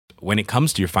when it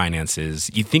comes to your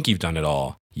finances, you think you've done it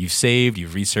all. You've saved,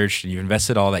 you've researched, and you've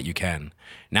invested all that you can.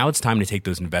 Now it's time to take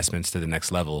those investments to the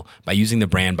next level by using the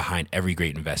brand behind every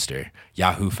great investor,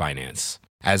 Yahoo Finance.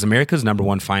 As America's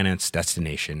 #1 finance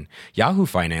destination, Yahoo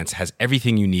Finance has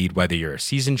everything you need, whether you're a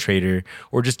seasoned trader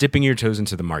or just dipping your toes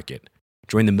into the market.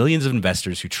 Join the millions of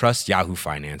investors who trust Yahoo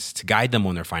Finance to guide them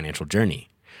on their financial journey.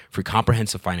 For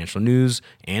comprehensive financial news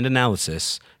and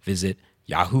analysis, visit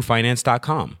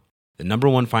yahoofinance.com, the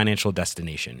 #1 financial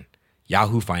destination,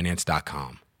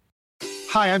 yahoofinance.com.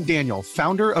 Hi, I'm Daniel,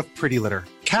 founder of Pretty Litter.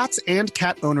 Cats and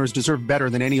cat owners deserve better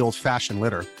than any old-fashioned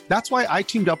litter. That's why I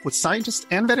teamed up with scientists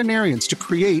and veterinarians to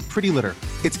create Pretty Litter.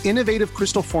 Its innovative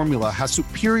crystal formula has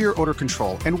superior odor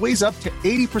control and weighs up to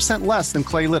 80% less than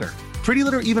clay litter. Pretty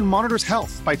Litter even monitors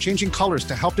health by changing colors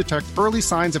to help detect early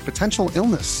signs of potential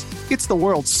illness. It's the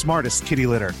world's smartest kitty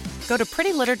litter. Go to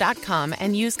prettylitter.com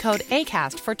and use code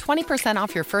ACAST for 20%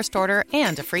 off your first order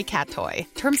and a free cat toy.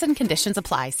 Terms and conditions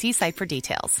apply. See site for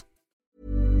details.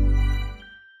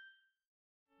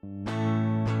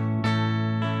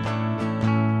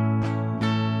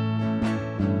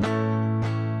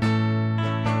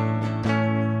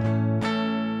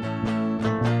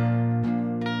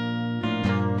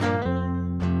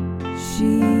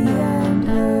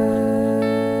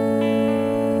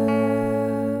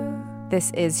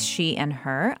 This is She and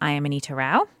Her. I am Anita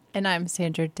Rao. And I'm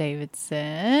Sandra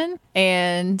Davidson.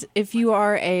 And if you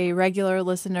are a regular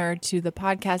listener to the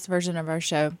podcast version of our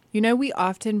show, you know we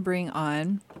often bring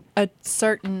on a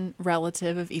certain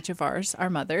relative of each of ours, our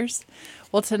mothers.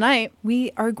 Well, tonight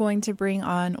we are going to bring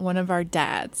on one of our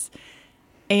dads.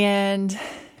 And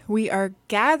we are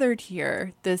gathered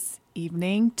here this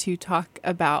evening to talk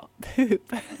about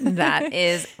poop. That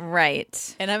is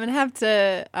right. And I'm going to have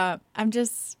to, I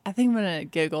think I'm going to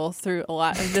giggle through a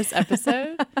lot of this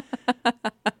episode.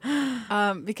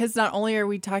 Because not only are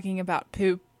we talking about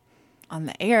poop on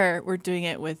the air, we're doing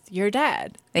it with your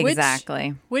dad.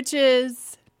 Exactly. Which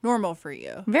is normal for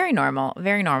you. Very normal.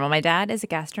 Very normal. My dad is a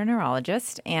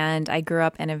gastroenterologist, and I grew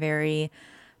up in a very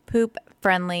poop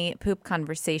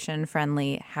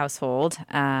conversation-friendly household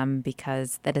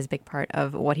because that is a big part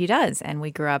of what he does. And we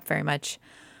grew up very much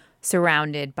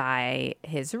surrounded by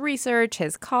his research,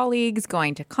 his colleagues,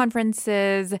 going to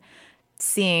conferences,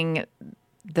 seeing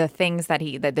the things that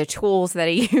the tools that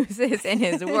he uses in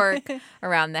his work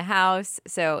around the house.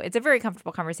 So it's a very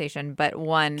comfortable conversation, but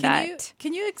one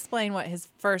Can you explain what his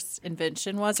first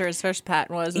invention was or his first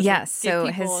patent was? Yes. So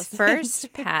his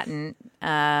first patent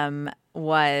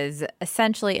was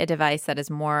essentially a device that is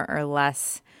more or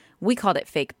less, we called it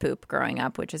fake poop growing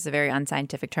up, which is a very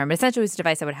unscientific term. But essentially it was a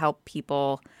device that would help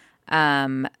people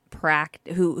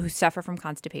who suffer from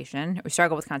constipation or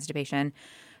struggle with constipation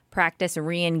practice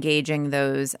re-engaging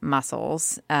those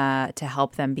muscles to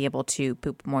help them be able to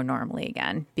poop more normally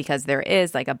again, because there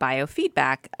is like a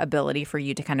biofeedback ability for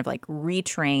you to kind of like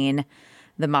retrain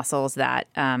the muscles that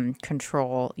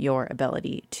control your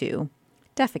ability to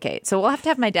defecate. So we'll have to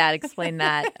have my dad explain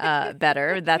that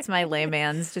better. That's my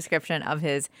layman's description of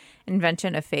his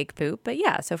invention of fake poop. But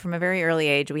yeah, so from a very early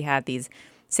age, we had these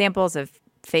samples of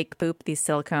fake poop, these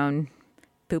silicone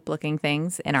poop-looking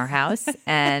things in our house.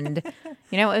 And,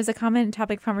 you know, it was a common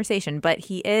topic of conversation. But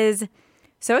he is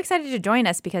so excited to join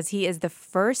us because he is the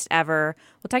first ever,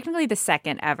 well, technically the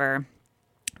second ever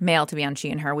male to be on She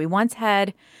and Her. We once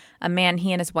had a man,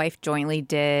 he and his wife jointly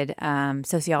did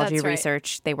sociology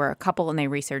research. They were a couple and they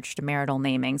researched marital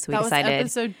naming. So we decided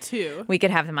episode 2. We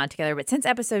could have them on together. But since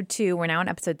episode 2, we're now on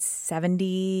episode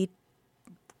 70.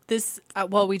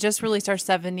 We just released our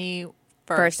 71st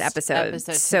episode.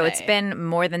 So it's been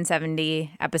more than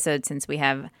 70 episodes since we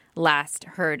have last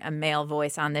heard a male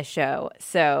voice on this show.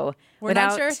 So we're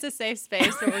not sure it's a safe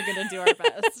space, but we're going to do our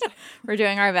best. We're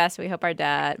doing our best. We hope my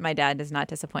dad does not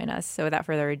disappoint us. So without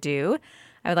further ado,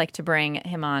 I would like to bring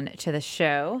him on to the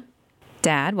show.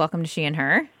 Dad, welcome to She and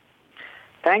Her.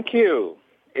 Thank you.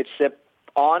 It's an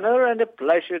honor and a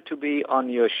pleasure to be on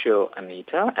your show,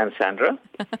 Anita and Sandra.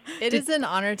 It is an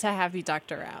honor to have you,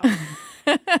 Dr.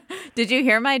 Rao. Did you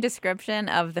hear my description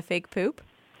of the fake poop?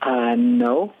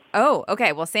 No. Oh,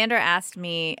 okay. Well, Sandra asked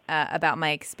me about my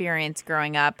experience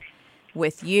growing up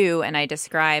with you, and I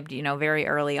described, very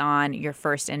early on your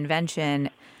first invention.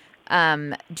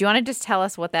 Do you want to just tell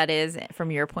us what that is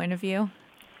from your point of view?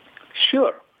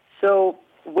 Sure. So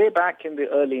way back in the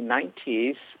early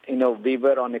 90s, we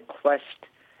were on a quest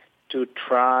to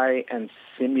try and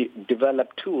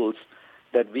develop tools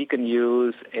that we can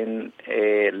use in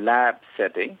a lab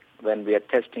setting when we are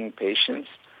testing patients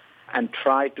and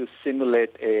try to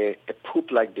simulate a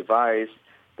poop-like device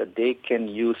that they can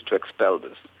use to expel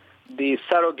this. The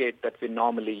surrogate that we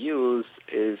normally use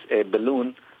is a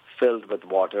balloon filled with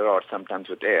water or sometimes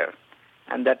with air.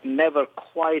 And that never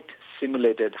quite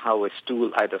simulated how a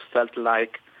stool either felt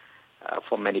like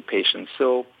for many patients.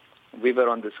 So we were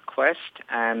on this quest,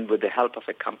 and with the help of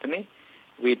a company,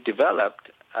 we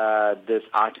developed this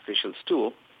artificial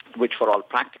stool, which for all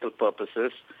practical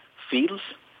purposes feels,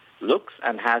 looks,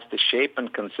 and has the shape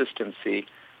and consistency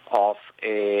of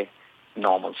a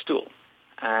normal stool.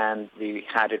 And we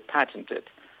had it patented.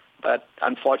 But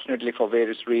unfortunately, for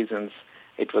various reasons,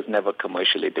 it was never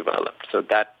commercially developed. So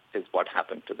that is what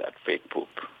happened to that fake poop.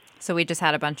 So we just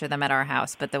had a bunch of them at our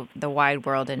house, but the wide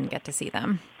world didn't get to see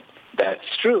them. That's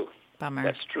true. Bummer.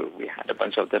 That's true. We had a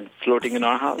bunch of them floating in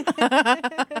our house.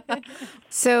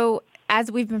 So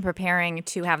as we've been preparing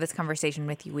to have this conversation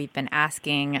with you, we've been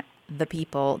asking the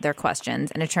people their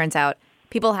questions. And it turns out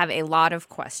people have a lot of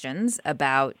questions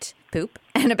about poop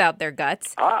and about their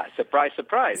guts. Surprise,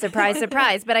 surprise. Surprise,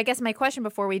 surprise. But I guess my question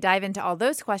before we dive into all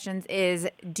those questions is,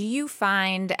 do you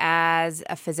find as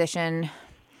a physician,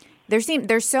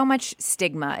 there's so much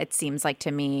stigma, it seems like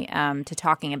to me, to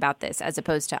talking about this as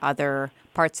opposed to other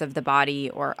parts of the body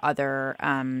or other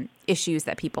issues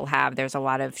that people have. There's a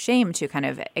lot of shame to kind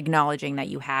of acknowledging that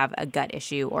you have a gut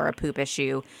issue or a poop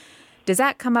issue. Does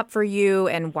that come up for you,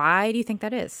 and why do you think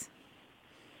that is?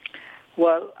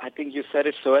 Well, I think you said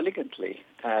it so elegantly.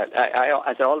 As I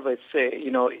always say,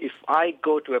 if I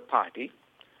go to a party,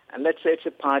 and let's say it's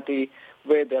a party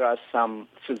where there are some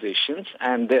physicians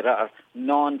and there are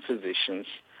non-physicians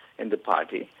in the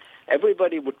party,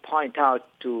 everybody would point out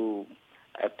to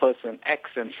a person X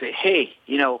and say, hey,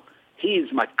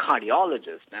 he's my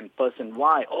cardiologist, and person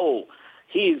Y, oh,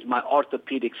 he's my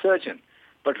orthopedic surgeon.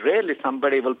 But rarely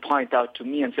somebody will point out to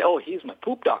me and say, oh, he's my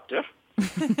poop doctor.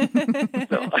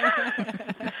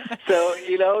 So,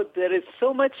 there is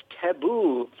so much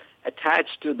taboo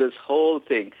attached to this whole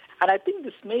thing. And I think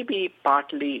this may be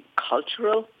partly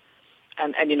cultural.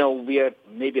 And we are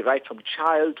maybe right from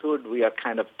childhood, we are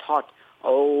kind of taught,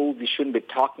 oh, we shouldn't be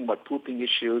talking about pooping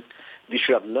issues. We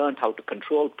should have learned how to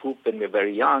control poop when we're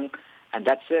very young. And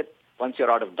that's it. Once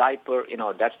you're out of diaper,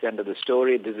 that's the end of the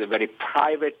story. This is a very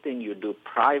private thing you do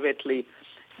privately,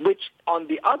 which on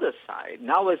the other side,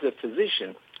 now as a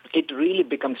physician, it really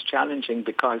becomes challenging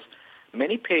because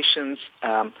many patients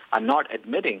are not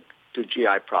admitting to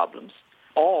GI problems,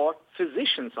 or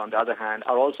physicians, on the other hand,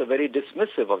 are also very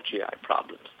dismissive of GI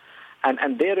problems.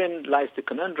 And therein lies the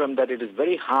conundrum that it is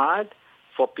very hard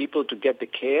for people to get the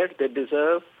care they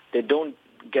deserve. They don't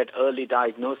get early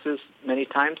diagnosis many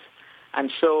times. And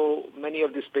so many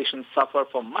of these patients suffer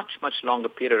for much, much longer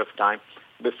period of time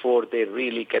before they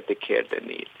really get the care they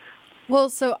need. Well,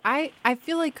 so I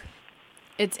feel like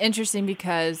it's interesting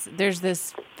because there's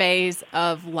this phase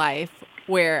of life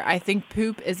where I think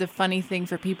poop is a funny thing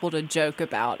for people to joke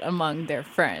about among their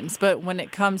friends. But when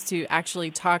it comes to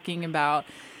actually talking about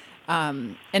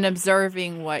and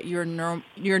observing what your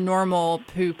normal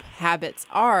poop habits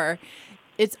are,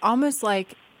 it's almost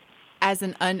like as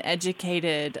an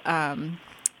uneducated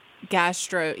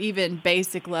even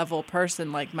basic level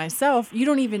person like myself, you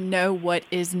don't even know what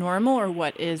is normal or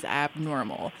what is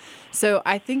abnormal. So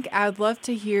I think I'd love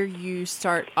to hear you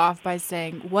start off by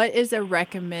saying, what is a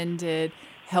recommended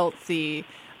healthy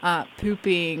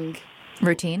pooping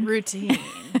routine?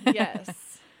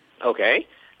 Yes. Okay,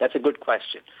 that's a good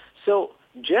question. So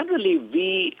generally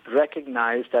we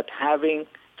recognize that having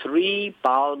 3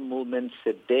 bowel movements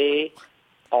a day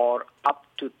or up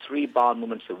to 3 bowel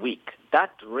movements a week,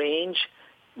 that range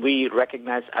we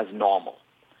recognize as normal.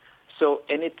 So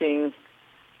anything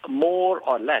more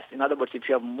or less, in other words, if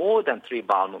you have more than 3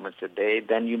 bowel movements a day,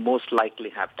 then you most likely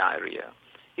have diarrhea.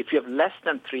 If you have less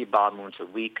than 3 bowel movements a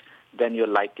week, then you're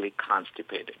likely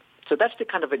constipated. So that's the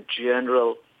kind of a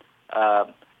general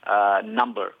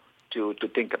number to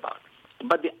think about.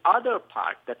 But the other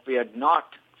part that we had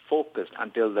not focused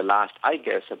until the last, I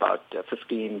guess, about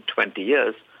 15, 20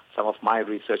 years, some of my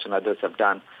research and others have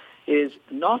done, is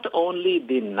not only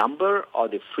the number or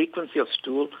the frequency of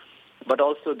stool, but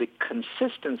also the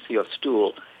consistency of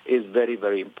stool is very,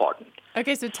 very important.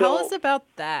 Okay, so tell us about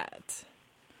that.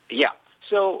 Yeah.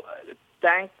 So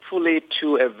thankfully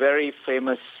to a very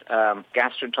famous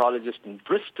gastroenterologist in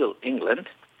Bristol, England,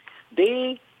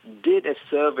 they did a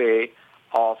survey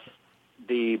of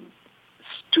the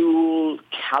stool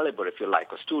caliber, if you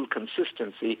like, or stool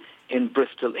consistency in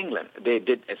Bristol, England. They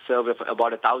did a survey of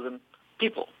about 1,000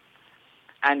 people.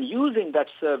 And using that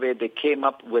survey, they came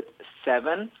up with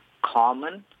 7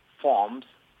 common forms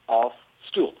of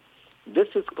stool. This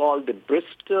is called the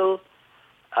Bristol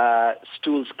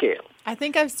stool scale. I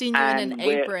think I've seen you in an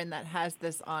apron that has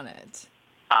this on it.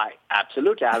 I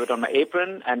absolutely have it on my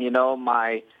apron. And,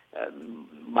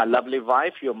 my lovely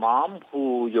wife, your mom,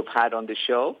 who you've had on the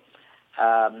show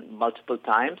multiple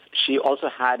times, she also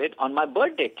had it on my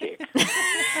birthday cake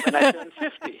when I turned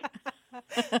 50.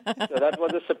 So that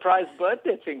was a surprise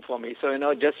birthday thing for me. So,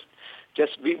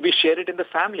 we shared it in the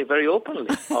family very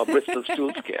openly, our Bristol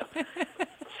stool scale.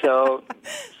 So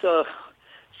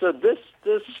this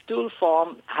stool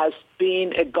form has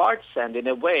been a godsend in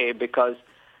a way, because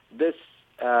this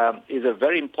is a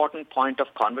very important point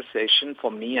of conversation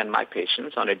for me and my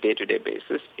patients on a day-to-day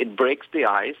basis. It breaks the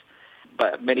ice,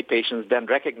 but many patients then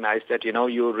recognize that,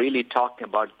 you're really talking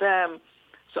about them.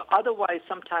 So otherwise,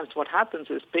 sometimes what happens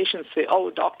is patients say,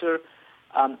 oh, doctor,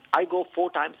 I go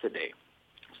 4 times a day.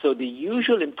 So the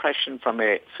usual impression from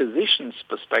a physician's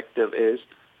perspective is,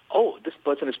 oh, this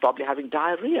person is probably having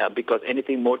diarrhea, because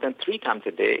anything more than 3 times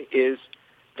a day is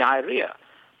diarrhea.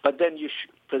 But then you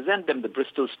present them the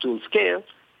Bristol stool scale,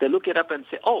 they look it up and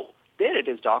say, oh, there it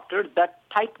is, doctor, that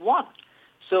type 1.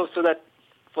 So that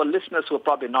for listeners who are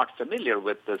probably not familiar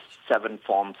with the 7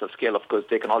 forms of scale, of course,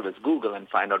 they can always Google and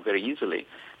find out very easily.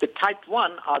 The type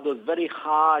 1 are those very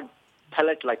hard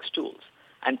pellet-like stools.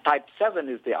 And type 7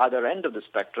 is the other end of the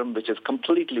spectrum, which is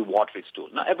completely watery stool.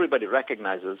 Now, everybody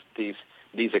recognizes these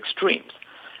extremes.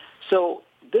 So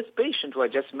this patient who I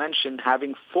just mentioned,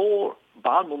 having 4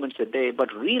 bowel movements a day,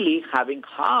 but really having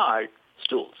hard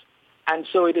stools. And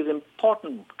so it is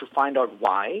important to find out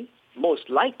why. Most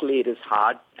likely it is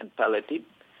hard and pellety,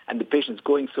 and the patient's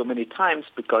going so many times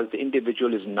because the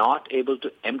individual is not able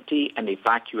to empty and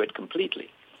evacuate completely.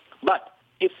 But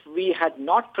if we had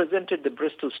not presented the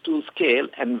Bristol stool scale,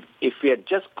 and if we had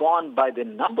just gone by the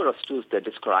number of stools they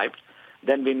described,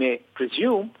 then we may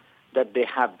presume that they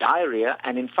have diarrhea,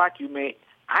 and in fact you may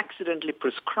accidentally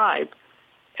prescribe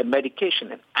a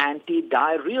medication, an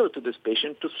anti-diarrheal to this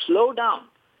patient to slow down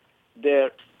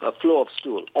their flow of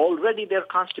stool. Already they're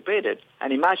constipated,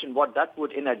 and imagine what that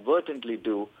would inadvertently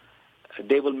do.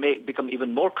 They will become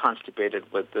even more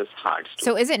constipated with this hard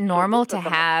stool. So is it normal to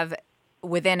have,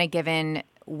 within a given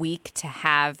week, to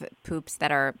have poops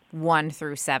that are 1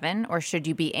 through 7, or should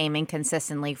you be aiming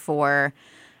consistently for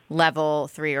level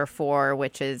 3 or 4,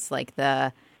 which is like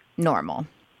the normal?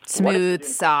 Smooth,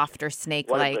 soft, or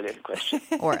snake-like, what a brilliant question.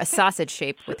 Or a sausage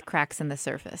shape with cracks in the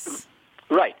surface.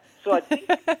 Right. So I think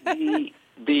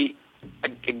this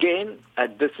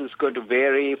is going to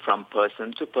vary from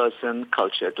person to person,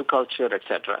 culture to culture,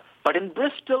 etc. But in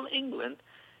Bristol, England,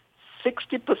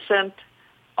 60%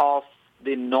 of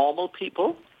the normal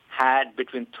people had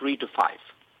between 3 to 5.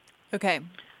 Okay.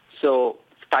 So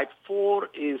type 4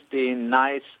 is the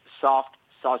nice, soft,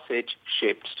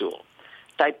 sausage-shaped stool.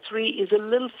 Type 3 is a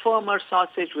little firmer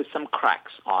sausage with some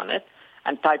cracks on it.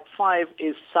 And type 5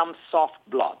 is some soft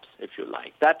blobs, if you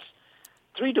like. That's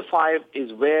 3 to 5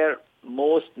 is where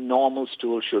most normal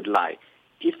stools should lie.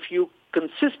 If you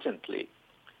consistently,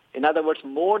 in other words,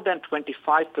 more than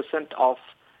 25% of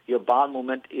your bowel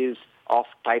movement is of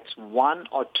types 1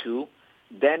 or 2,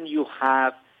 then you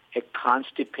have a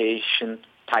constipation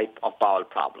type of bowel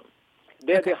problem.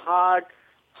 They're the hard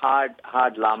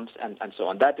lumps and so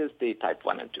on. That is the type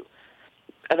 1 and 2.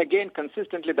 And again,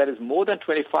 consistently, that is more than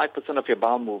 25% of your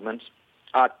bowel movements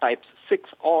are types 6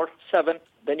 or 7,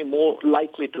 then you're more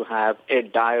likely to have a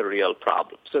diarrheal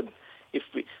problem.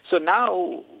 So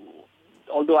now,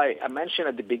 although I mentioned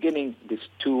at the beginning this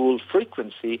stool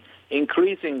frequency,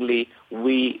 increasingly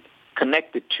we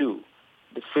connect the two,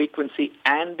 the frequency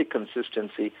and the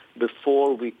consistency,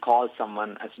 before we call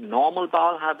someone as normal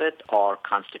bowel habit or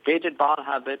constipated bowel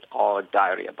habit or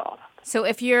diarrhea bowel habit. So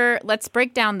let's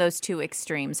break down those 2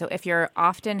 extremes. So if you're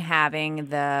often having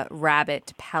the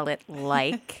rabbit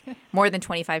pellet-like more than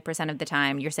 25% of the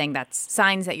time, you're saying that's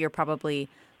signs that you're probably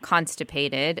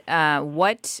constipated.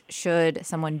 What should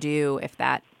someone do if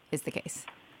that is the case?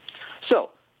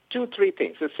 So 2-3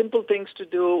 things. The simple things to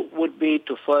do would be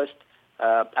to first,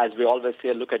 as we always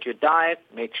say, look at your diet,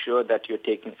 make sure that you're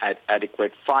taking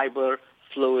adequate fiber,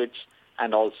 fluids,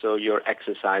 and also you're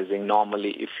exercising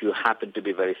normally if you happen to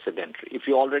be very sedentary. If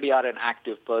you already are an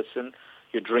active person,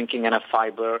 you're drinking enough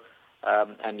fiber,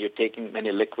 and you're taking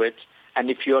many liquids. And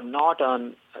if you're not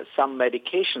on some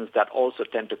medications that also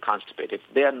tend to constipate, if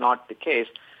they are not the case,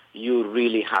 you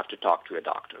really have to talk to a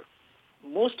doctor.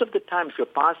 Most of the time, if you're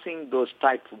passing those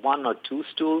type 1 or 2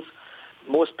 stools,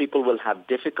 most people will have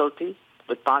difficulty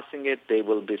with passing it. They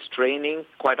will be straining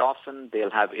quite often.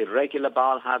 They'll have irregular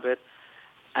bowel habit,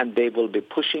 and they will be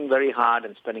pushing very hard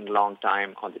and spending a long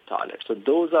time on the toilet. So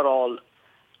those are all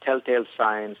telltale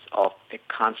signs of a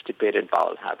constipated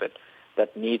bowel habit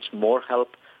that needs more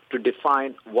help to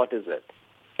define what is it.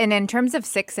 And in terms of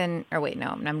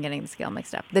I'm getting the scale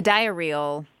mixed up. The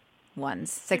diarrheal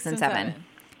ones, 6 and 7.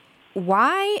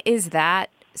 Why is that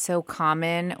so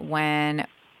common when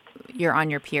you're on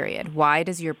your period? Why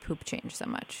does your poop change so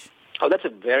much? Oh, that's a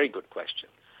very good question.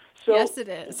 So yes, it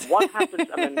is. What happens,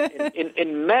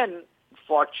 in men,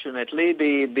 fortunately,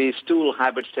 the stool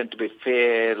habits tend to be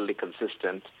fairly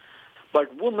consistent.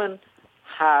 But women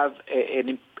have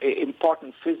an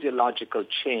important physiological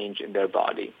change in their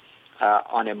body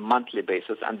on a monthly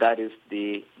basis, and that is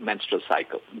the menstrual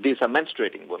cycle. These are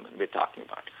menstruating women we're talking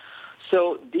about.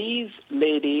 So these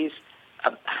ladies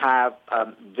have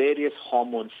various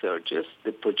hormone surges.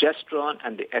 The progesterone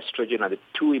and the estrogen are the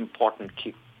two important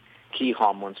key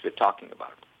hormones we're talking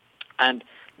about. And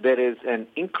there is an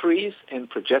increase in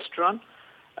progesterone,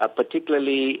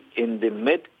 particularly in the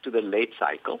mid to the late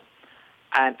cycle.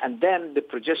 And then the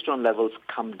progesterone levels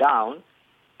come down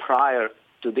prior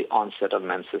to the onset of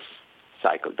menses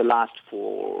cycle. The last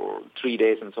 3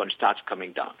 days and so on, it starts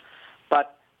coming down.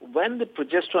 But when the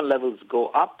progesterone levels go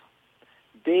up,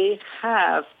 they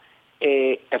have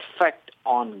an effect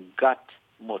on gut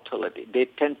motility. They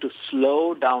tend to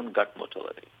slow down gut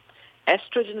motility.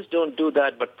 Estrogens don't do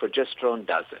that, but progesterone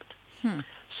does it.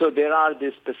 So there are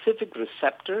these specific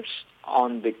receptors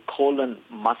on the colon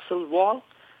muscle wall.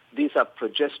 These are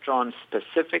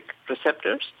progesterone-specific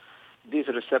receptors. These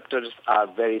receptors are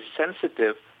very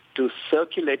sensitive to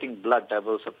circulating blood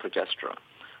levels of progesterone.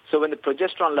 So when the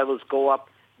progesterone levels go up,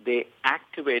 they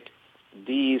activate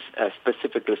these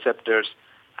specific receptors,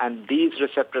 and these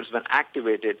receptors, when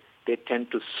activated, they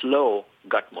tend to slow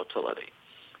gut motility.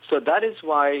 So that is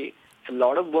why a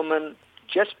lot of women,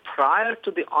 just prior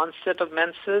to the onset of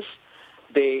menses,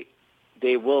 they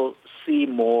will see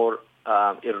more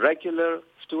irregular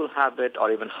stool habit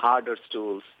or even harder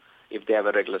stools if they have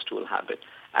a regular stool habit.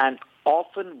 And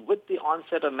often with the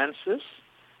onset of menses,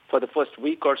 for the first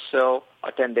week or so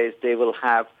or 10 days, they will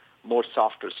have more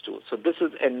softer stools. So this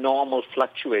is a normal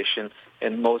fluctuation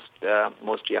in most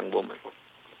young women.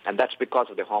 And that's because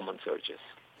of the hormone surges.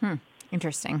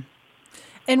 Interesting.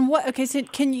 And so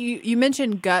you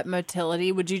mentioned gut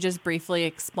motility. Would you just briefly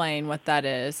explain what that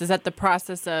is? Is that the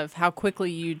process of how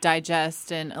quickly you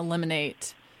digest and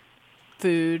eliminate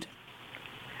food?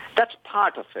 That's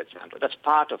part of it, Sandra. That's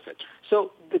part of it.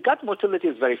 So the gut motility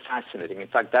is very fascinating. In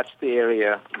fact, that's the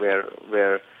area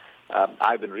where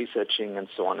I've been researching and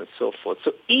so on and so forth.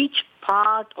 So each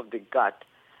part of the gut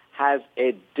has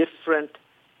a different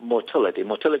motility.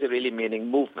 Motility really meaning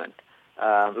movement,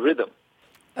 rhythm.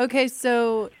 Okay,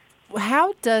 so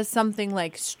how does something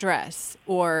like stress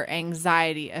or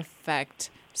anxiety affect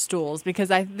stools? Because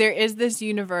there is this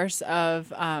universe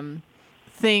of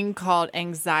thing called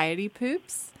anxiety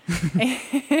poops.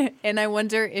 And I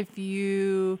wonder if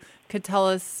you could tell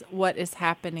us what is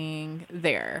happening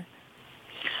there.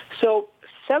 So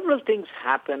several things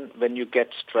happen when you get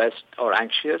stressed or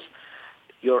anxious.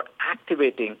 You're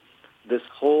activating this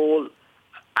whole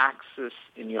axis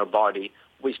in your body,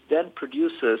 which then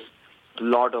produces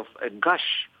a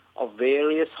gush of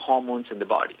various hormones in the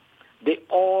body. They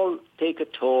all take a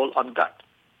toll on gut.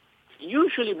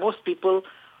 Usually most people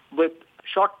with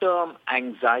short-term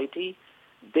anxiety,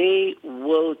 they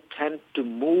will tend to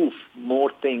move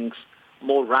more things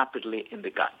more rapidly in the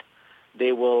gut.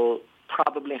 They will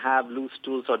probably have loose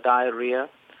stools or diarrhea,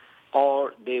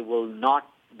 or they will not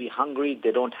be hungry.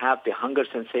 They don't have the hunger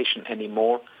sensation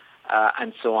anymore,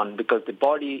 and so on, because the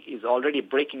body is already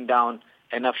breaking down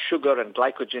enough sugar and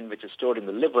glycogen, which is stored in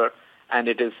the liver, and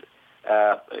it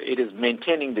is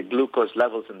maintaining the glucose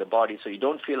levels in the body, so you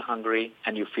don't feel hungry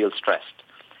and you feel stressed.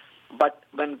 But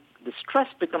when the stress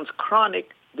becomes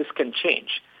chronic, this can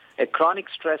change. A chronic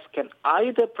stress can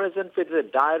either present with a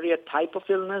diarrhea type of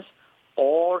illness,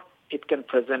 or it can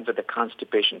present with a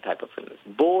constipation type of illness.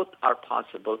 Both are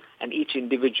possible, and each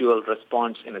individual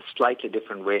responds in a slightly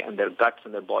different way, and their guts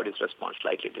and their bodies respond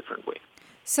slightly different way.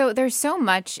 So there's so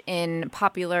much in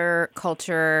popular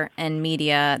culture and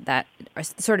media that are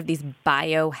sort of these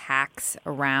biohacks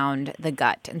around the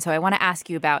gut. And so I want to ask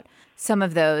you about some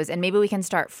of those. And maybe we can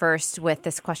start first with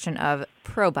this question of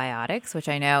probiotics, which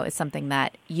I know is something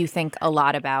that you think a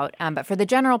lot about. But for the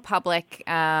general public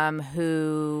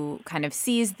who kind of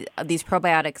sees these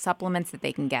probiotic supplements that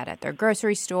they can get at their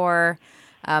grocery store,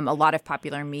 a lot of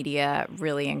popular media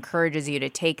really encourages you to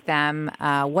take them.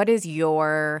 What is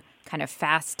your kind of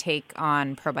fast take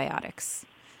on probiotics?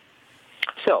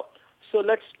 So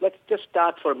let's just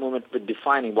start for a moment with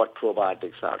defining what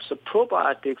probiotics are. So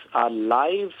probiotics are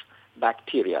live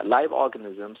bacteria, live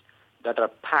organisms that are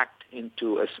packed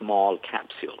into a small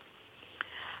capsule.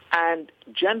 And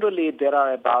generally there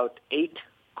are about 8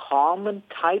 common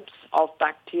types of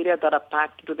bacteria that are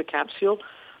packed into the capsule.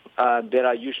 There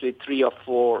are usually 3 or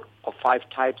 4 or 5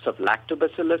 types of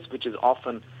lactobacillus, which is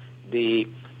often the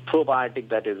probiotic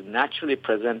that is naturally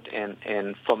present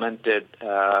in fermented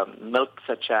milk,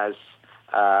 such as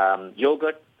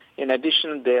yogurt. In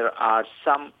addition, there are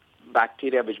some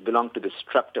bacteria which belong to the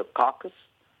Streptococcus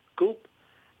group.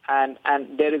 And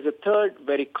there is a third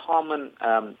very common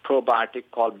probiotic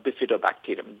called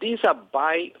Bifidobacterium. These are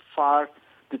by far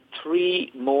the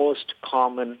 3 most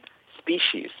common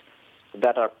species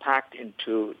that are packed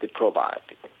into the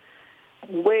probiotic.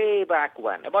 Way back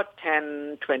when, about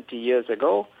 10, 20 years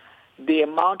ago, the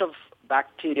amount of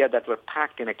bacteria that were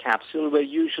packed in a capsule were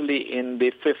usually in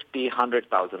the 50,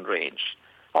 100,000 range,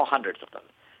 or hundreds of them.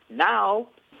 Now,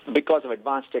 because of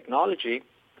advanced technology,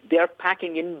 they are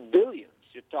packing in billions.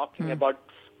 You're talking about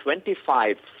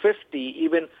 25, 50,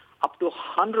 even up to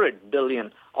 100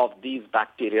 billion of these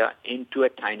bacteria into a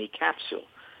tiny capsule.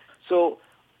 So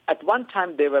at one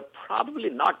time, they were probably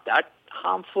not that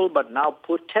harmful, but now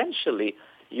potentially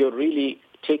you're really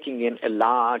taking in a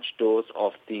large dose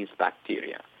of these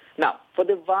bacteria. Now, for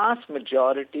the vast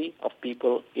majority of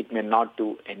people, it may not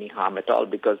do any harm at all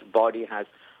because the body has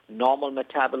normal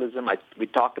metabolism. We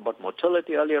talked about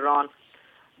motility earlier on.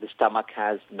 The stomach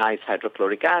has nice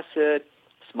hydrochloric acid.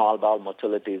 Small bowel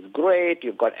motility is great.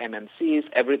 You've got MMCs.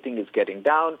 Everything is getting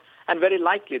down. And very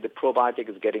likely the probiotic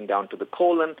is getting down to the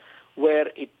colon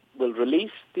where it will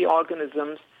release the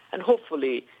organisms. And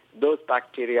hopefully those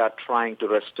bacteria are trying to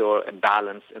restore a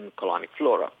balance in the colonic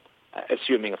flora,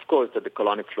 assuming, of course, that the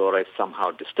colonic flora is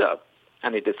somehow disturbed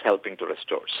and it is helping to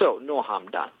restore. So no harm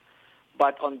done.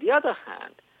 But on the other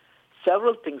hand,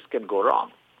 several things can go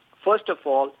wrong. First of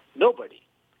all, nobody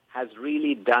has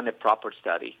really done a proper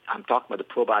study, I'm talking about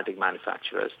the probiotic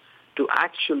manufacturers, to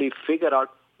actually figure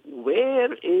out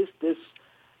where is this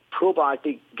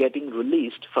probiotic getting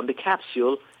released from the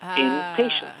capsule in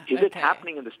patients. Is it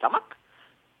happening in the stomach?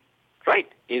 Right.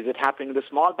 Is it happening in the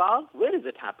small bowel? Where is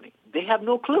it happening? They have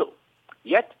no clue.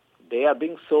 Yet they are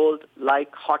being sold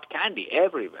like hot candy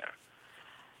everywhere.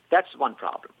 That's one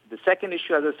problem. The second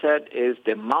issue, as I said, is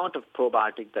the amount of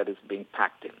probiotic that is being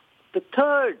packed in. The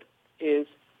third is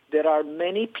there are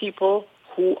many people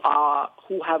who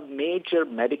have major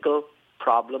medical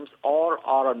problems or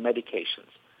are on medications.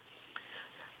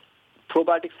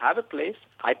 Probiotics have a place.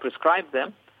 I prescribe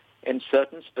them in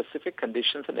certain specific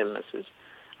conditions and illnesses.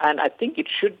 And I think it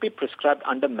should be prescribed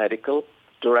under medical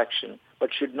direction,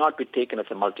 but should not be taken as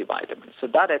a multivitamin. So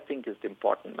that, I think, is the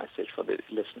important message for the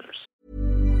listeners.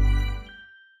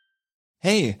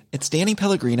 Hey, it's Danny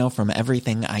Pellegrino from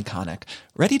Everything Iconic.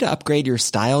 Ready to upgrade your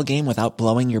style game without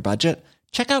blowing your budget?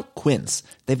 Check out Quince.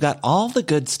 They've got all the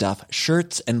good stuff,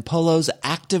 shirts and polos,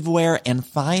 activewear, and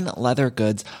fine leather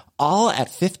goods, all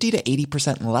at 50 to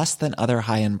 80% less than other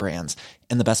high-end brands.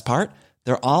 And the best part?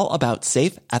 They're all about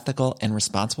safe, ethical, and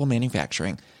responsible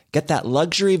manufacturing. Get that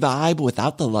luxury vibe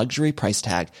without the luxury price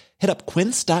tag. Hit up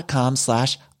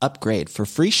quince.com/upgrade for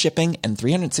free shipping and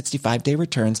 365-day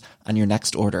returns on your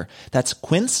next order. That's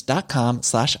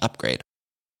quince.com/upgrade.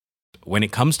 When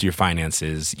it comes to your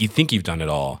finances, you think you've done it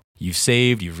all. You've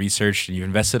saved, you've researched, and you've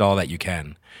invested all that you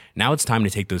can. Now it's time to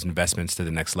take those investments to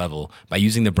the next level by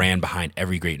using the brand behind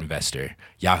every great investor,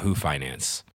 Yahoo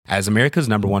Finance. As America's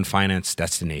 #1 finance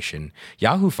destination,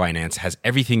 Yahoo Finance has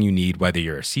everything you need, whether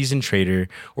you're a seasoned trader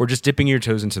or just dipping your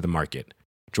toes into the market.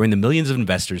 Join the millions of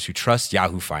investors who trust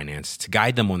Yahoo Finance to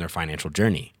guide them on their financial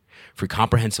journey. For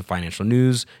comprehensive financial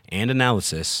news and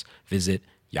analysis, visit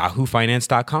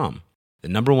yahoofinance.com, the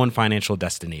 #1 financial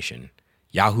destination,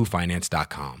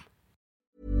 yahoofinance.com.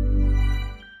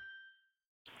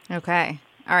 Okay.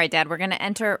 All right, Dad, we're going to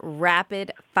enter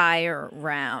rapid fire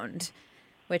round,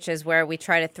 which is where we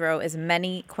try to throw as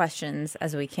many questions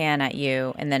as we can at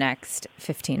you in the next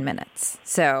 15 minutes.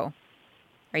 So,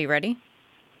 are you ready?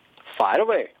 Fire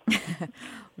away.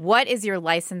 What is your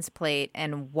license plate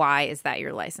and why is that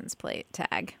your license plate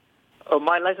tag?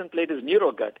 My license plate is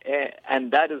NeuroGut,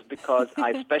 and that is because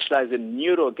I specialize in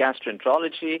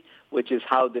neurogastroenterology, which is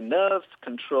how the nerves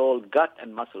control gut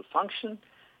and muscle function.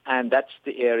 And that's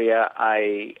the area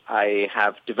I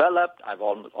have developed. I'm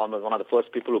almost one of the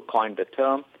first people who coined the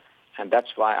term, and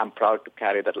that's why I'm proud to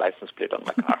carry that license plate on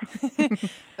my car.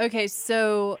 Okay,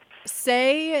 so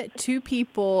say 2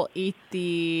 people eat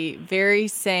the very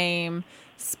same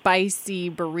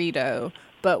spicy burrito,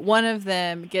 but one of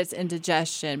them gets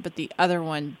indigestion, but the other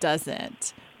one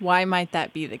doesn't. Why might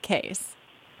that be the case?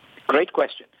 Great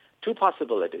question. 2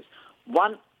 possibilities.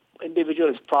 One individual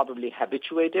is probably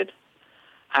habituated,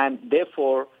 and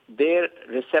therefore their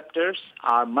receptors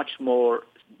are much more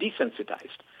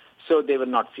desensitized, so they will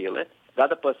not feel it. The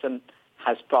other person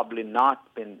has probably not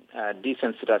been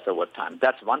desensitized over time.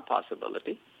 That's one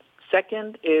possibility.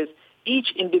 Second is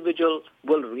each individual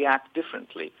will react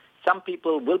differently. Some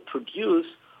people will produce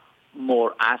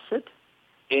more acid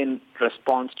in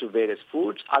response to various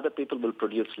foods. Other people will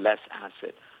produce less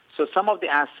acid. So some of the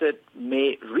acid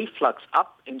may reflux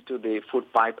up into the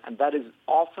food pipe, and that is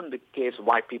often the case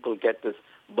why people get this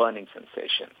burning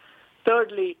sensation.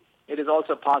 Thirdly, it is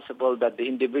also possible that the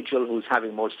individual who's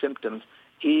having more symptoms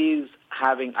is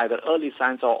having either early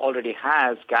signs or already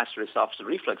has gastroesophageal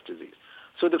reflux disease.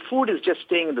 So the food is just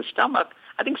staying in the stomach.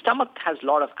 I think stomach has a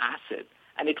lot of acid,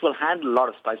 and it will handle a lot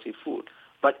of spicy food.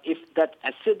 But if that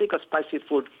acidic or spicy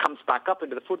food comes back up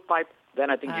into the food pipe, then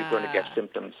I think you're going to get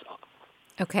symptoms.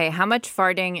 Okay, how much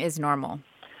farting is normal?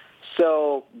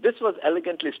 So this was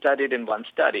elegantly studied in one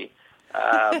study.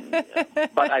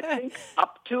 But I think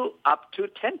up to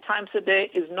 10 times a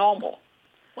day is normal.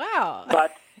 Wow.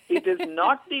 But it is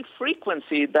not the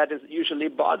frequency that is usually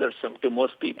bothersome to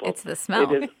most people. It's the smell.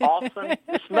 It is often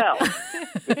the smell.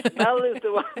 The smell is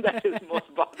the one that is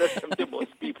most bothersome to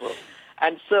most people.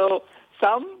 And so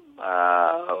some,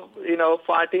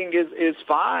 farting is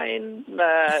fine,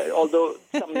 although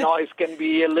some noise can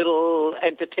be a little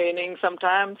entertaining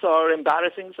sometimes or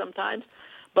embarrassing sometimes.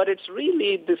 But it's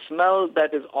really the smell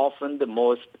that is often the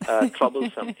most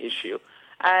troublesome issue.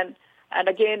 And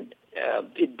again,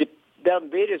 there are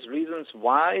various reasons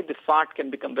why the fart can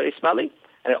become very smelly,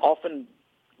 and it often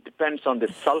depends on the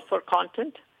sulfur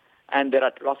content, and there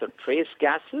are lots of trace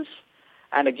gases.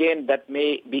 And again, that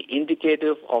may be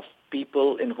indicative of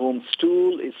people in whom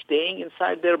stool is staying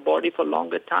inside their body for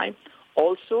longer time.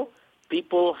 Also,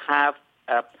 people have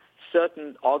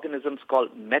certain organisms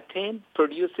called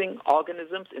methane-producing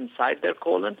organisms inside their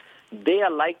colon. They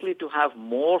are likely to have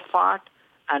more fart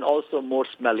and also more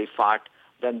smelly fart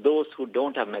than those who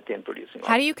don't have methane-producing organisms.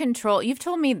 How do you control? You've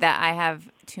told me that I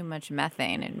have too much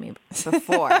methane in me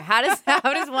before. How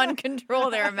does one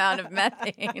control their amount of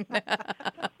methane?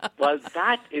 Well,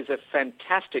 that is a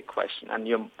fantastic question.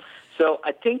 So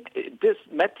I think this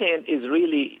methane is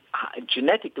really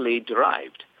genetically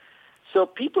derived. So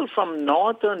people from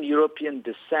Northern European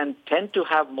descent tend to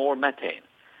have more methane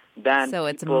than So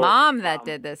it's people, Mom that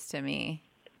did this to me.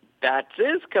 That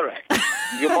is correct.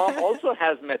 Your mom also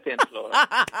has methane flora. So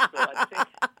I think,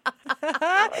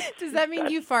 Does that mean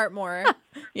you fart more?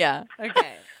 Yeah.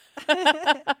 Okay.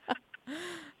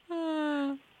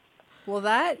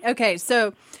 Okay,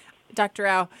 so Dr.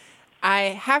 Rao, I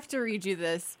have to read you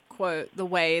this quote the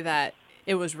way that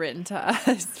it was written to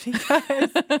us because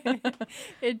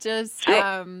it just,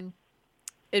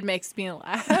 it makes me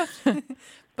laugh.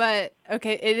 But,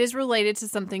 okay, it is related to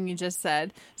something you just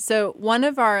said. So one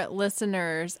of our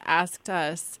listeners asked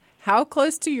us, how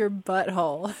close to your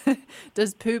butthole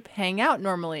does poop hang out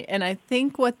normally? And I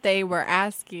think what they were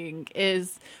asking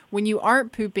is when you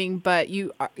aren't pooping, but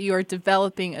you are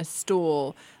developing a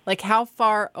stool, like how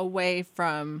far away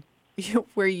from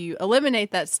where you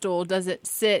eliminate that stool does it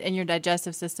sit in your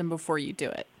digestive system before you do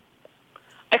it?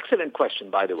 Excellent question,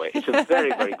 by the way. It's a very,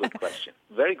 very good question.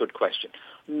 Very good question.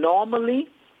 Normally,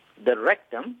 the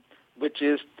rectum, which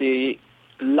is the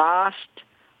last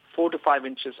 4 to 5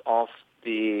 inches of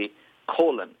the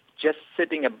colon, just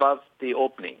sitting above the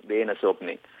opening, the anus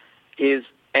opening, is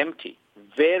empty.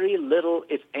 Very little,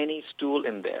 if any, stool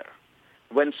in there.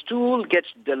 When stool gets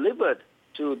delivered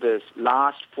to this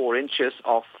last 4 inches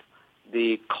of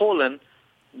the colon,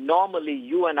 normally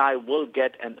you and I will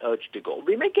get an urge to go.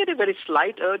 We may get a very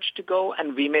slight urge to go,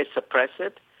 and we may suppress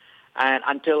it and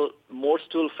until more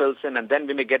stool fills in, and then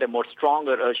we may get a more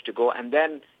stronger urge to go, and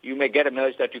then you may get an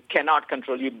urge that you cannot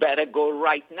control. You better go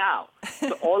right now.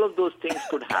 So all of those things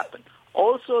could happen.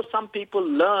 Also, some people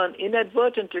learn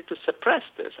inadvertently to suppress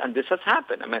this, and this has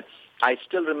happened. I mean, I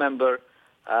still remember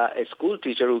a school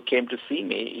teacher who came to see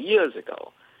me years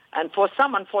ago. And for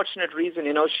some unfortunate reason,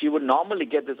 she would normally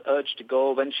get this urge to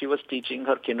go when she was teaching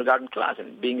her kindergarten class.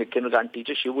 And being a kindergarten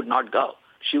teacher, she would not go.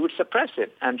 She would suppress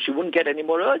it, and she wouldn't get any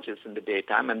more urges in the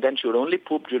daytime. And then she would only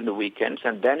poop during the weekends,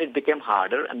 and then it became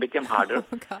harder and became harder.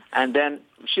 And then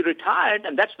she retired,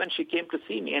 and that's when she came to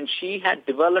see me. And she had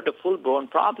developed a full-blown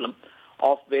problem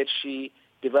of which she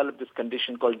developed this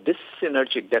condition called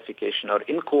dyssynergic defecation or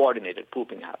incoordinated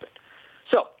pooping habit.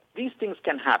 So these things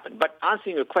can happen. But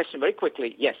answering your question very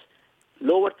quickly, yes,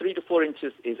 lower 3 to 4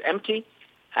 inches is empty,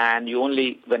 and you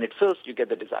only, when it fills, you get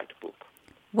the desire to poop.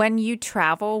 When you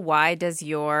travel, why does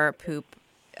your poop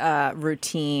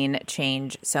routine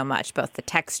change so much, both the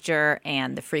texture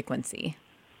and the frequency?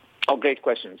 Oh, great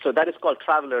question. So that is called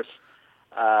traveler's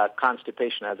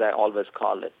constipation, as I always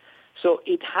call it. So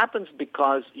it happens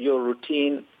because your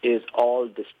routine is all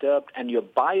disturbed and your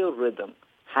biorhythm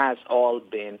has all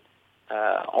been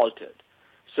altered.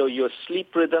 So your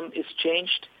sleep rhythm is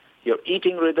changed, your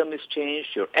eating rhythm is changed,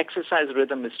 your exercise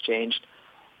rhythm is changed,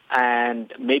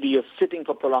 and maybe you're sitting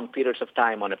for prolonged periods of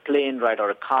time on a plane ride or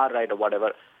a car ride or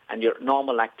whatever, and your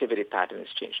normal activity pattern is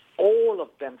changed. All of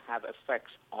them have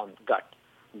effects on gut.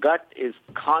 Gut is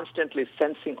constantly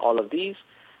sensing all of these,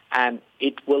 and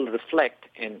it will reflect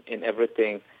in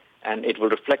everything, and it will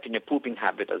reflect in your pooping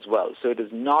habit as well. So it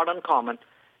is not uncommon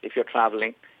if you're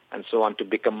traveling and so on to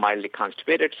become mildly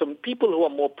constipated. So people who are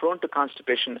more prone to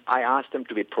constipation, I ask them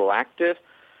to be proactive,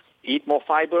 eat more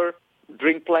fiber,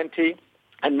 drink plenty,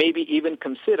 and maybe even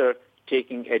consider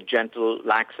taking a gentle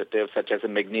laxative such as a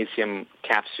magnesium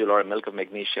capsule or a milk of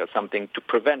magnesia or something to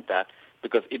prevent that,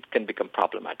 because it can become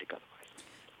problematic otherwise.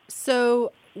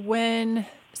 So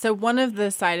one of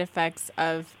the side effects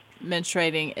of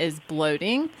menstruating is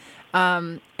bloating.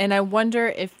 And I wonder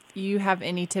if you have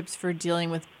any tips for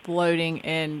dealing with bloating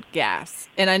and gas.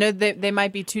 And I know that they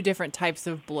might be two different types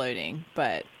of bloating,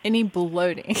 but any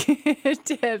bloating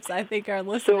tips I think our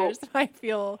listeners might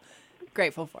feel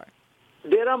grateful for.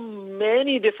 There are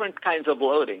many different kinds of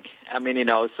bloating. I mean,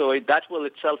 so that will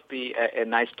itself be a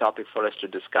nice topic for us to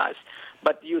discuss.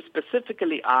 But you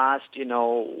specifically asked,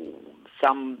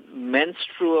 some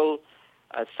menstrual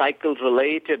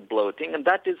cycle-related bloating, and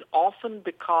that is often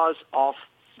because of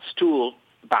stool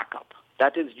backup.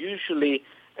 That is usually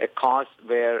a cause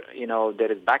where,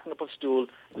 there is backing up of stool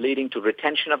leading to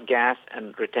retention of gas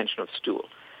and retention of stool.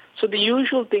 So the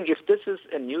usual thing, if this is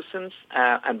a nuisance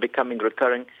and becoming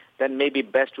recurring, then maybe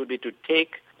best would be to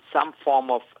take some form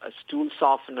of a stool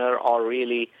softener or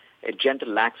really a gentle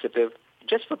laxative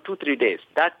just for 2-3 days.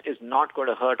 That is not going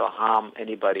to hurt or harm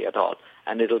anybody at all,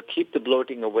 and it'll keep the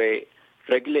bloating away,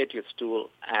 regulate your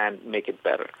stool, and make it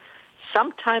better.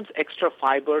 Sometimes extra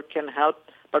fiber can help,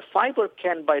 but fiber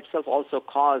can by itself also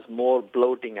cause more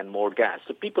bloating and more gas.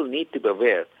 So people need to be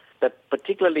aware that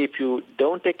particularly if you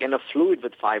don't take enough fluid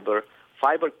with fiber,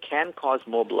 fiber can cause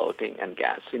more bloating and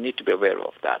gas. You need to be aware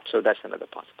of that. So that's another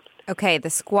possibility. Okay, the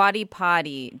Squatty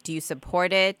Potty, do you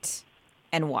support it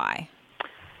and why?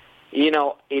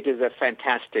 It is a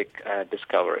fantastic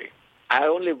discovery. I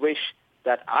only wish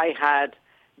that I had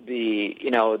the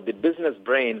business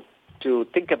brain to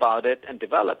think about it and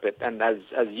develop it. And as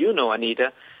you know,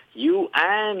 Anita, you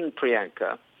and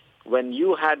Priyanka, when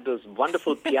you had those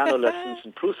wonderful piano lessons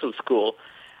in Prusel School,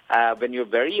 when you were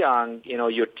very young,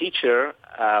 your teacher,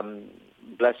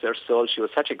 bless her soul, she was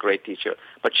such a great teacher,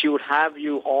 but she would have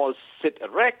you all sit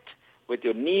erect with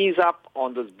your knees up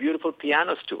on those beautiful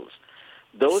piano stools.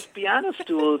 Those piano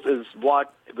stools is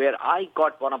where I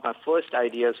got one of my first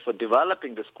ideas for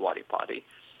developing the Squatty Potty,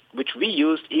 which we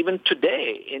used even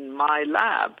today in my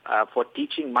lab for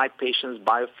teaching my patients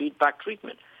biofeedback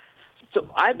treatment. So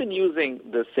I've been using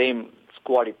the same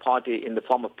Squatty Potty in the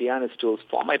form of piano stools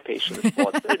for my patients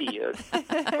for 30 years.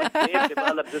 But they've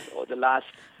developed this over the last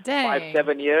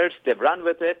 5-7 years. They've run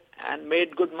with it and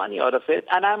made good money out of it.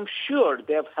 And I'm sure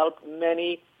they have helped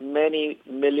many, many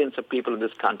millions of people in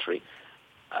this country.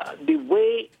 The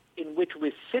way in which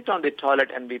we sit on the toilet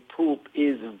and we poop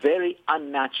is very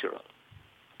unnatural.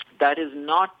 That is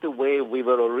not the way we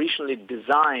were originally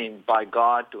designed by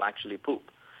God to actually poop.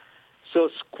 So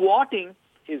squatting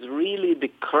is really the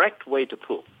correct way to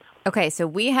poop. Okay, so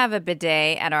we have a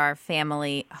bidet at our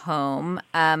family home.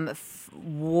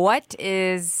 What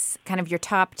is kind of your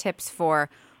top tips for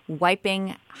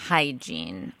wiping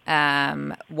hygiene?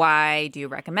 Why do you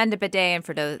recommend a bidet? And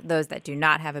for those that do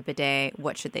not have a bidet,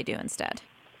 what should they do instead?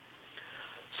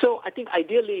 So I think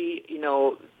ideally,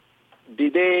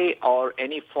 bidet or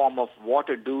any form of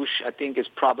water douche, I think is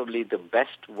probably the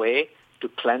best way to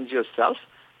cleanse yourself,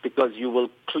 because you will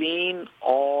clean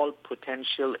all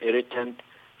potential irritant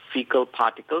fecal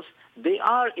particles. They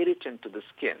are irritant to the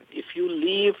skin. If you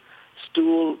leave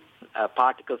stool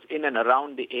particles in and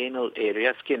around the anal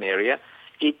area, skin area,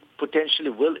 it potentially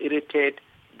will irritate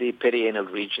the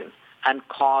perianal region and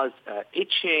cause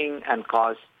itching and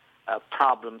cause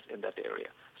problems in that area.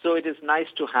 So it is nice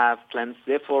to have cleansed.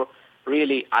 Therefore,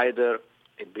 really either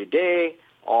a bidet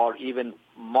or even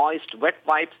moist wet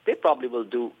wipes, they probably will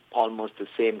do almost the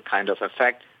same kind of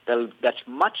effect. That's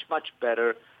much, much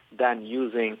better than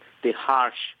using the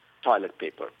harsh toilet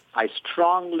paper. I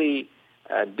strongly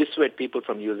dissuade people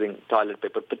from using toilet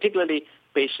paper, particularly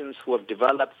patients who have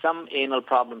developed some anal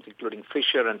problems, including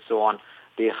fissure and so on.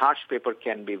 The harsh paper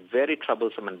can be very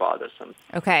troublesome and bothersome.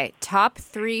 Okay, top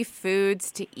 3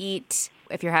 foods to eat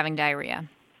if you're having diarrhea.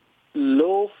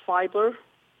 Low fiber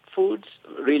foods.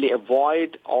 Really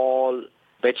avoid all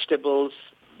vegetables,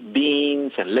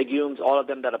 beans and legumes, all of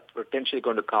them that are potentially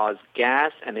going to cause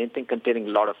gas, and anything containing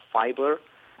a lot of fiber.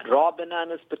 Raw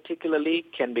bananas particularly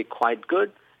can be quite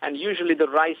good. And usually the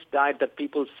rice diet that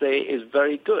people say is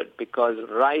very good because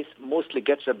rice mostly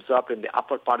gets absorbed in the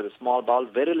upper part of the small bowel.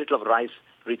 Very little of rice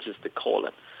reaches the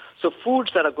colon. So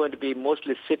foods that are going to be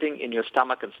mostly sitting in your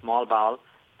stomach and small bowel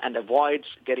and avoids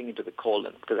getting into the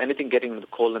colon, because anything getting into the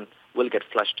colon will get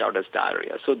flushed out as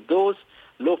diarrhea. So those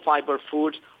low-fiber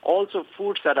foods, also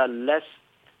foods that are less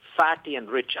fatty and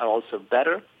rich are also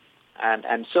better.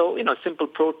 And so, simple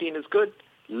protein is good,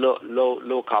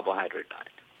 low carbohydrate diet.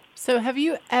 So have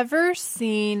you ever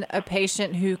seen a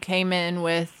patient who came in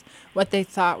with what they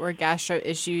thought were gastro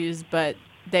issues, but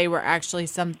they were actually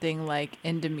something like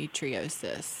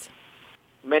endometriosis?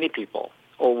 Many people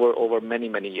over many,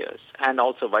 many years, and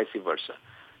also vice versa.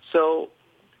 So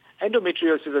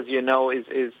endometriosis, as you know,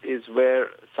 is where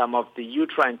some of the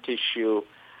uterine tissue,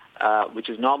 which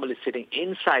is normally sitting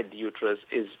inside the uterus,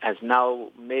 has now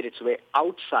made its way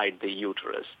outside the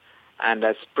uterus and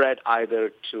has spread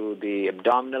either to the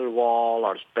abdominal wall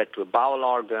or spread to a bowel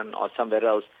organ or somewhere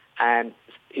else and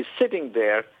is sitting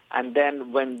there. And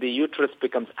then when the uterus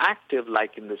becomes active,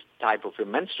 like in this type of a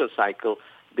menstrual cycle,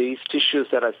 these tissues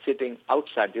that are sitting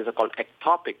outside, these are called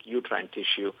ectopic uterine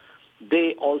tissue,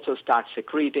 they also start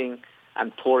secreting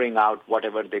and pouring out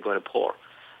whatever they're going to pour.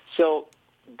 So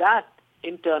that,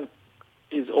 in turn,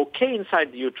 is okay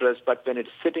inside the uterus, but when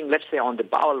it's sitting, let's say, on the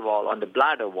bowel wall, on the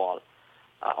bladder wall,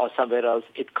 or somewhere else,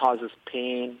 it causes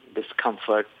pain,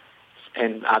 discomfort,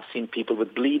 and I've seen people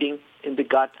with bleeding in the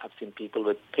gut. I've seen people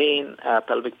with pain,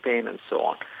 pelvic pain, and so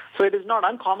on. So it is not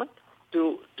uncommon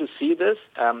to see this.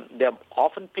 They're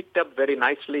often picked up very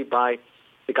nicely by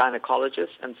the gynecologist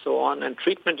and so on, and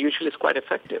treatment usually is quite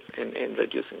effective in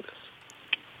reducing this.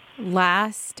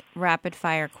 Last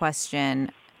rapid-fire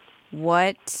question.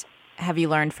 What have you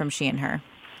learned from She and Her?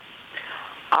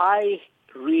 I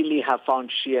really have found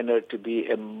She and Her to be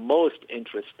a most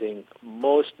interesting,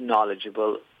 most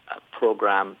knowledgeable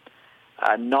program,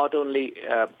 not only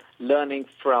learning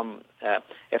from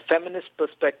a feminist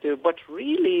perspective, but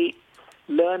really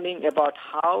learning about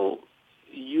how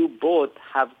you both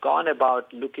have gone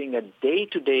about looking at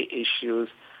day-to-day issues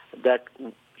that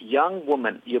young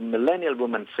women, your millennial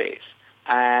women face,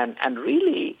 and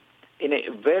really in a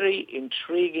very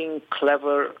intriguing,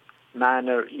 clever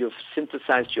manner, you've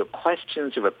synthesized your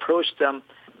questions, you've approached them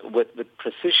with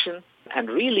precision, and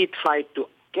really tried to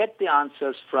get the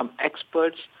answers from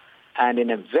experts and in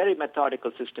a very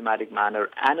methodical, systematic manner,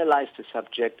 analyze the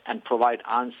subject and provide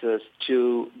answers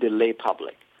to the lay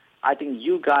public. I think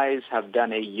you guys have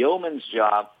done a yeoman's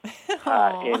job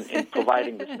in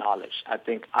providing this knowledge. I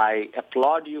think I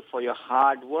applaud you for your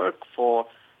hard work, for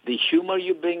the humor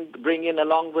you bring in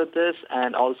along with this,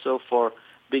 and also for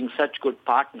being such good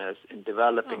partners in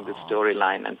developing the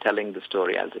storyline and telling the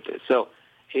story as it is. So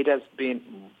it has been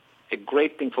a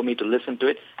great thing for me to listen to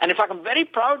it. And in fact, I'm very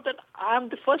proud that I'm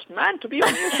the first man to be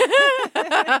on your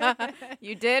show.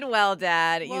 You did well,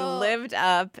 Dad. You lived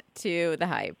up to the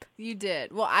hype. You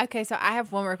did. Well, okay, so I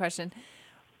have one more question.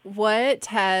 What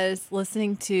has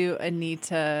listening to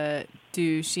Anita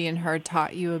do She and Her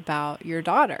taught you about your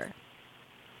daughter?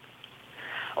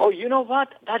 Oh, you know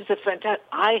what? That is a fantastic...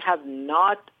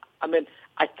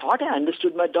 I thought I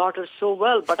understood my daughter so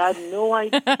well, but I had no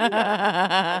idea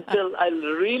until I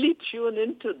really tuned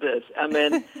into this.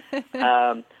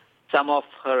 Some of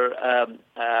her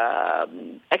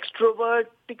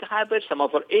extrovertic habits, some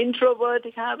of her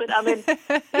introvertic habits.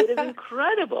 It is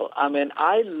incredible.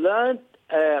 I learned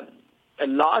a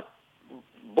lot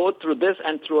both through this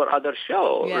and through her other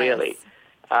show, really.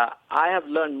 I have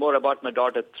learned more about my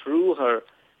daughter through her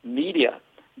media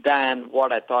than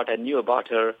what I thought I knew about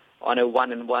her on a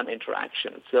one-on-one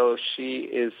interaction. So she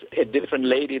is a different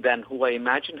lady than who I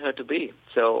imagined her to be.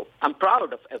 So I'm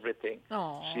proud of everything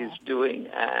she's doing,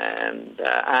 and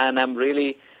I'm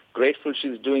really grateful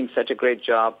she's doing such a great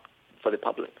job for the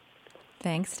public.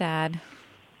 Thanks, Dad.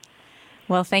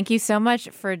 Well, thank you so much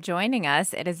for joining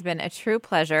us. It has been a true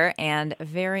pleasure and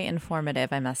very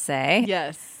informative, I must say.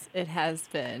 Yes. It has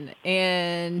been.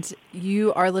 And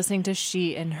you are listening to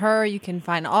She and Her. You can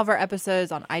find all of our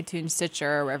episodes on iTunes,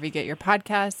 Stitcher, wherever you get your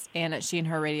podcasts, and at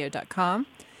sheandherradio.com.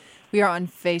 We are on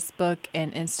Facebook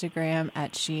and Instagram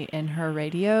at She and Her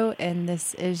Radio. And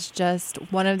this is just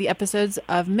one of the episodes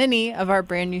of many of our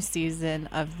brand new season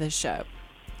of the show.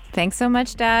 Thanks so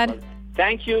much, Dad.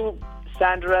 Thank you,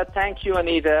 Sandra. Thank you,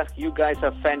 Anita. You guys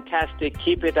are fantastic.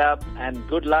 Keep it up, and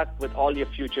good luck with all your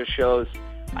future shows.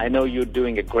 I know you're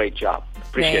doing a great job.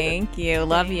 Appreciate it. Thank you.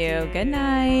 Love you. Good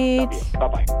night. Love you.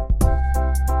 Bye-bye.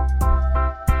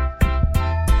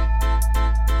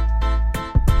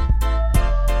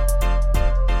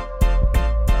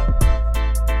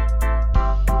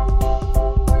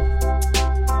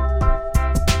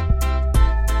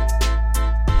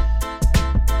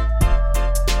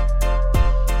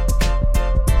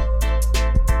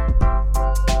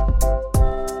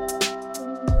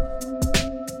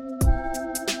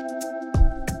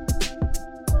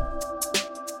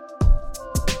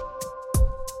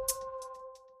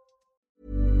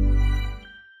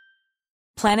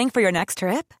 Planning for your next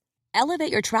trip?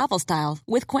 Elevate your travel style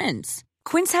with Quince.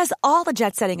 Quince has all the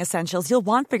jet-setting essentials you'll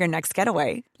want for your next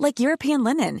getaway, like European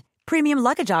linen, premium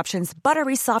luggage options,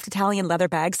 buttery soft Italian leather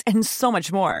bags, and so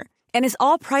much more. And is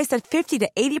all priced at 50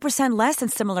 to 80% less than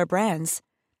similar brands.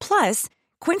 Plus,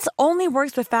 Quince only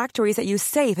works with factories that use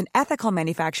safe and ethical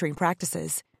manufacturing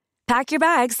practices. Pack your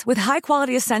bags with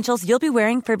high-quality essentials you'll be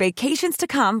wearing for vacations to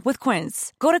come with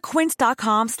Quince. Go to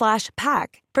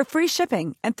quince.com/pack for free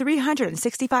shipping and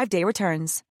 365-day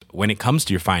returns. When it comes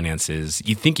to your finances,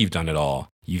 you think you've done it all.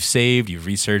 You've saved, you've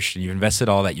researched, and you've invested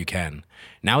all that you can.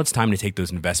 Now it's time to take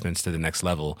those investments to the next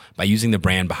level by using the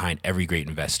brand behind every great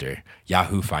investor,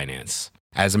 Yahoo Finance.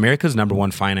 As America's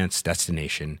 #1 finance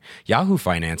destination, Yahoo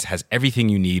Finance has everything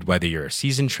you need, whether you're a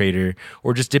seasoned trader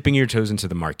or just dipping your toes into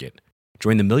the market.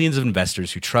 Join the millions of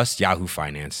investors who trust Yahoo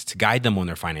Finance to guide them on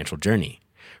their financial journey.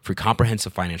 For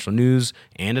comprehensive financial news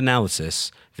and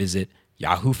analysis, visit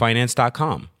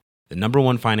yahoofinance.com, the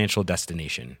 #1 financial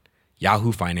destination,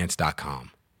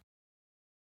 yahoofinance.com.